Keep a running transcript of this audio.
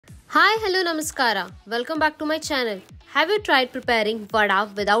Hi, hello, namaskara. Welcome back to my channel. Have you tried preparing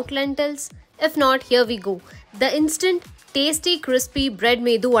vada without lentils? If not, here we go. The instant, tasty, crispy bread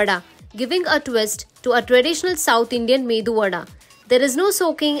Medu Vada, giving a twist to a traditional South Indian Medu Vada. There is no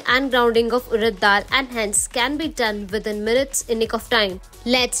soaking and grounding of urad dal and hence can be done within minutes in nick of time.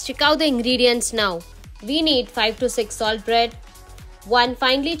 Let's check out the ingredients now. We need 5 to 6 salt bread, 1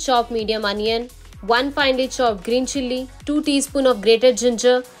 finely chopped medium onion, 1 finely chopped green chilli, 2 teaspoons of grated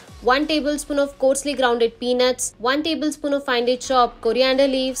ginger, 1 tablespoon of coarsely grounded peanuts, 1 tablespoon of finely chopped coriander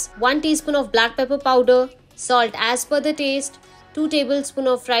leaves, 1 teaspoon of black pepper powder, salt as per the taste, 2 tablespoons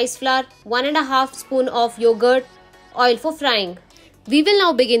of rice flour, 1.5 spoon of yogurt, oil for frying. We will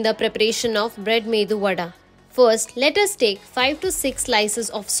now begin the preparation of bread Medu Vada. First, let us take 5 to 6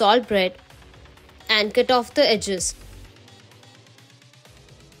 slices of salt bread and cut off the edges.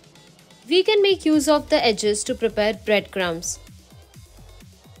 We can make use of the edges to prepare breadcrumbs.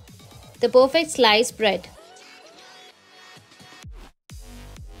 The perfect sliced bread.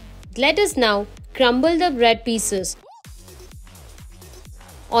 Let us now crumble the bread pieces,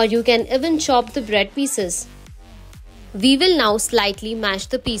 or you can even chop the bread pieces. We will now slightly mash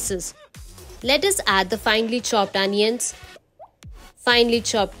the pieces. Let us add the finely chopped onions, finely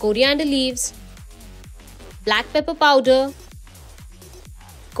chopped coriander leaves, black pepper powder,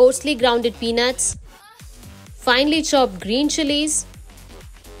 coarsely grounded peanuts, finely chopped green chilies,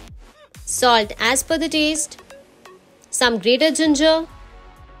 salt as per the taste, some grated ginger,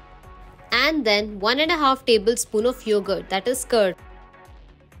 and then 1.5 tablespoon of yogurt, that is curd,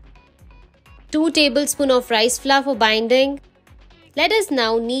 2 tablespoons of rice flour for binding. Let us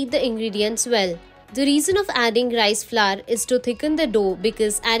now knead the ingredients well. The reason of adding rice flour is to thicken the dough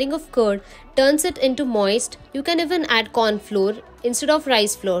because adding of curd turns it into moist. You can even add corn flour instead of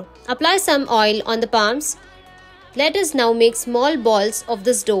rice flour. Apply some oil on the palms. Let us now make small balls of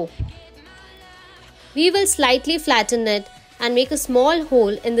this dough. We will slightly flatten it and make a small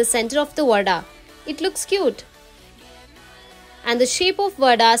hole in the center of the vada. It looks cute. And the shape of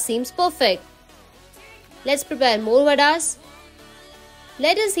vada seems perfect. Let's prepare more vadas.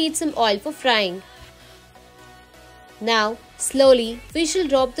 Let us heat some oil for frying. Now, slowly, we shall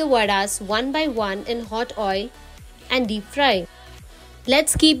drop the vadas one by one in hot oil and deep fry.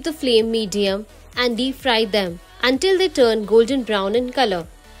 Let's keep the flame medium and deep fry them until they turn golden brown in color.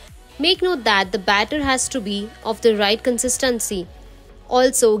 Make note that the batter has to be of the right consistency.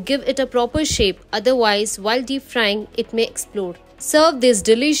 Also, give it a proper shape, otherwise while deep frying it may explode. Serve this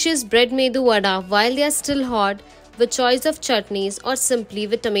delicious bread Medu Vada while they are still hot with choice of chutneys or simply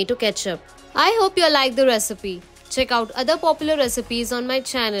with tomato ketchup. I hope you like the recipe. Check out other popular recipes on my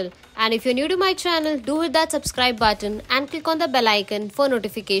channel, and if you're new to my channel, do hit that subscribe button and click on the bell icon for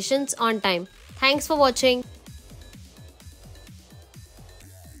notifications on time. Thanks for watching.